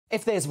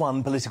If there's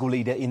one political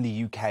leader in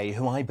the UK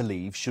who I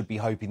believe should be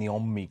hoping the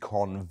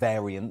Omicron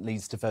variant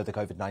leads to further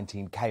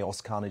COVID-19 chaos,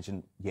 carnage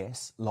and,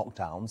 yes,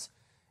 lockdowns,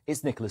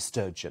 it's Nicola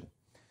Sturgeon.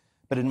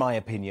 But in my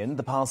opinion,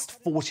 the past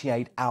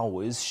 48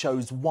 hours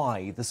shows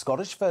why the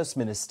Scottish First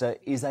Minister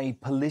is a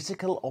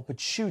political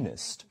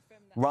opportunist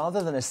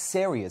rather than a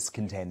serious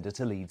contender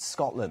to lead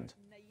Scotland.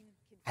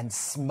 And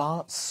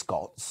smart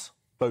Scots,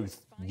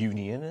 both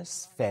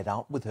unionists fed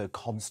up with her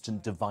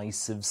constant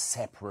divisive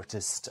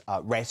separatist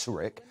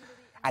rhetoric,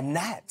 and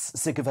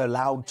Nats, sick of her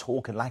loud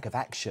talk and lack of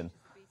action,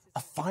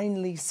 are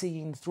finally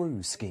seeing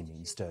through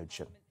scheming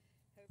Sturgeon.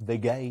 The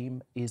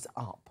game is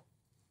up.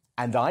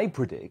 And I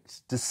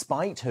predict,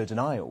 despite her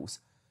denials,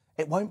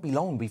 it won't be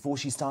long before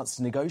she starts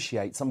to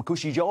negotiate some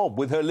cushy job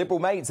with her Liberal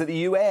mates at the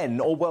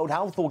UN or World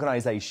Health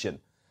Organization.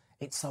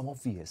 It's so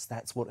obvious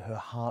that's what her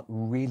heart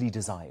really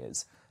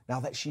desires, now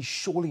that she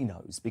surely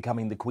knows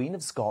becoming the Queen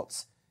of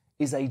Scots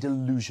is a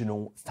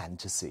delusional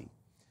fantasy.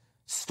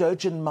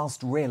 Sturgeon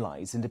must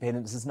realise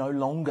independence is no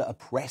longer a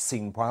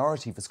pressing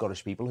priority for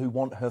Scottish people who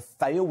want her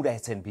failed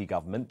SNP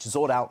government to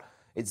sort out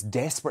its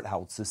desperate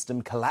health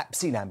system,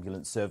 collapsing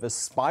ambulance service,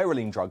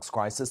 spiralling drugs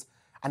crisis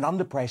and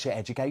under-pressure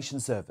education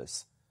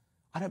service.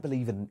 I don't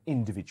believe in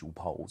individual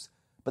polls,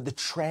 but the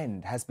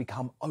trend has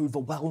become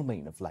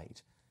overwhelming of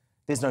late.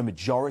 There's no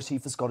majority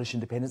for Scottish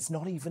independence,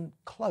 not even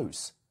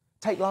close.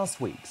 Take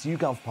last week's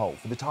YouGov poll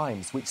for The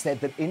Times, which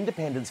said that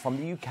independence from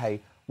the UK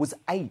was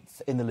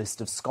 8th in the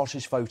list of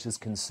Scottish voters'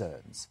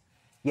 concerns.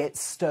 Yet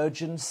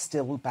Sturgeon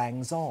still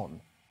bangs on.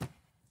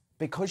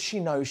 Because she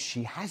knows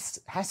she has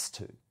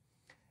to.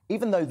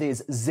 Even though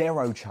there's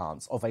zero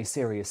chance of a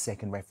serious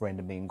second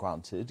referendum being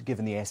granted,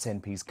 given the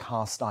SNP's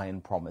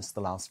cast-iron promise the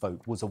last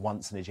vote was a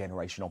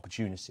once-in-a-generation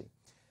opportunity.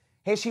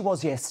 Here she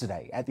was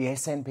yesterday at the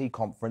SNP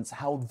conference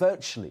held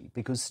virtually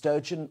because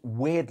Sturgeon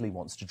weirdly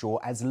wants to draw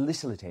as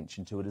little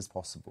attention to it as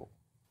possible.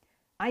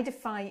 I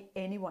defy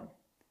anyone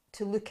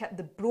to look at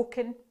the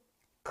broken,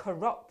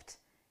 corrupt,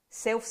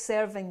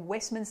 self-serving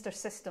Westminster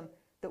system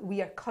that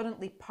we are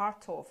currently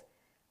part of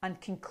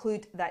and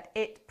conclude that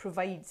it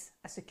provides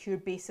a secure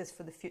basis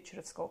for the future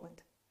of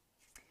Scotland.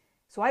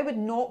 So I would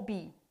not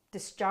be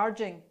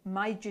discharging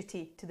my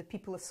duty to the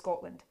people of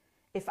Scotland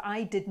if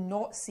I did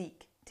not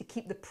seek to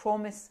keep the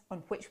promise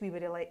on which we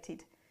were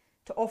elected,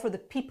 to offer the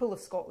people of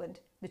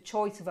Scotland the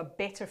choice of a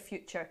better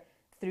future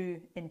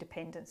through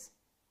independence.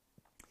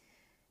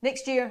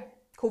 Next year,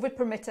 COVID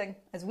permitting,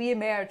 as we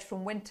emerge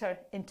from winter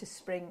into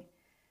spring,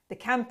 the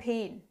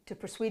campaign to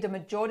persuade a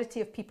majority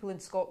of people in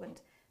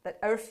Scotland that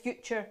our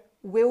future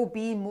will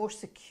be more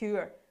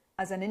secure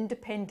as an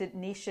independent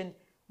nation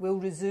will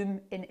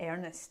resume in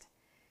earnest.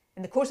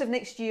 In the course of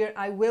next year,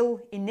 I will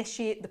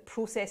initiate the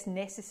process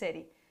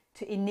necessary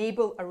to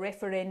enable a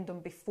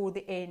referendum before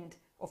the end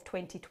of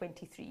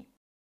 2023.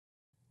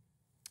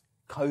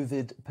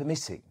 COVID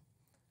permitting.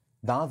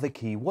 They're the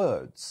key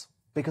words.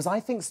 Because I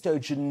think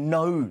Sturgeon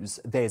knows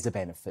there's a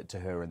benefit to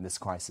her in this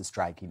crisis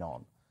dragging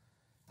on.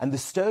 And the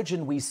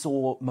Sturgeon we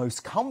saw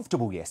most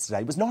comfortable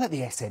yesterday was not at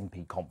the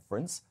SNP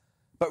conference,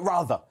 but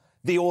rather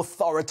the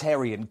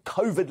authoritarian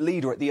COVID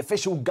leader at the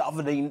official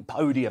governing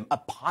podium,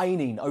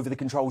 opining over the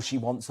control she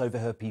wants over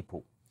her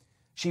people.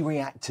 She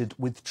reacted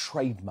with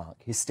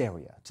trademark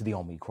hysteria to the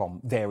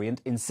Omicron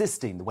variant,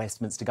 insisting the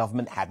Westminster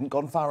government hadn't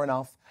gone far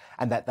enough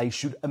and that they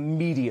should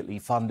immediately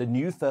fund a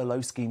new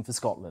furlough scheme for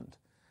Scotland.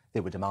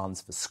 There were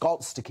demands for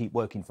Scots to keep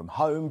working from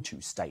home, to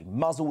stay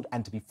muzzled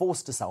and to be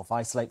forced to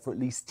self-isolate for at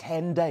least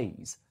 10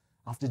 days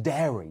after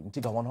daring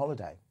to go on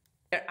holiday.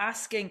 They're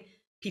asking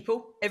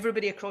people,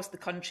 everybody across the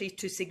country,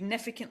 to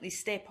significantly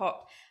step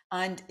up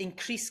and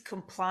increase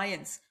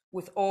compliance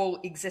with all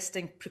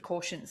existing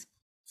precautions.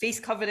 Face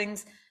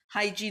coverings,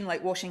 hygiene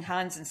like washing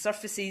hands and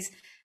surfaces,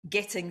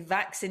 getting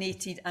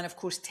vaccinated and of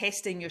course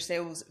testing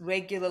yourselves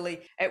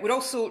regularly. We're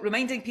also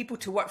reminding people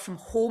to work from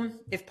home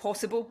if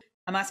possible.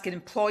 I'm asking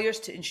employers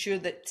to ensure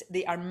that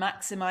they are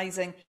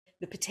maximising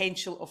the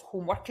potential of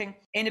home working.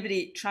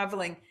 Anybody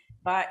travelling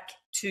back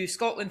to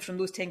Scotland from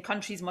those 10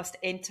 countries must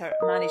enter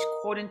managed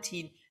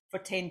quarantine for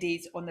 10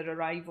 days on their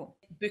arrival.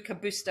 Book a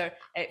booster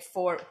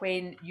for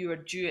when you are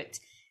due it.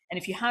 And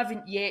if you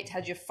haven't yet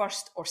had your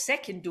first or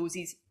second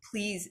doses,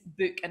 please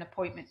book an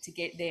appointment to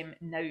get them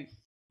now.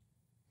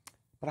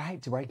 But I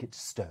hate to break it to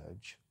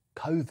Sturge,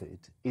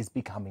 COVID is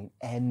becoming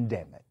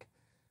endemic.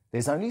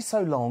 There's only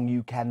so long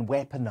you can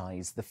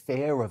weaponise the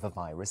fear of a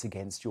virus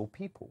against your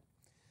people.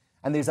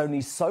 And there's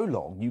only so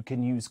long you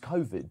can use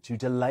COVID to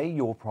delay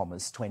your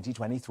promised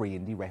 2023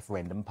 Indie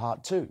referendum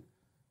Part 2,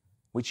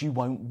 which you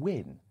won't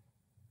win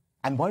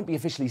and won't be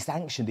officially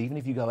sanctioned even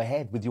if you go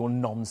ahead with your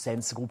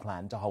nonsensical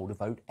plan to hold a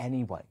vote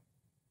anyway.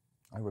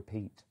 I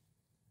repeat,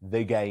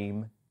 the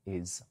game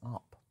is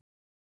up.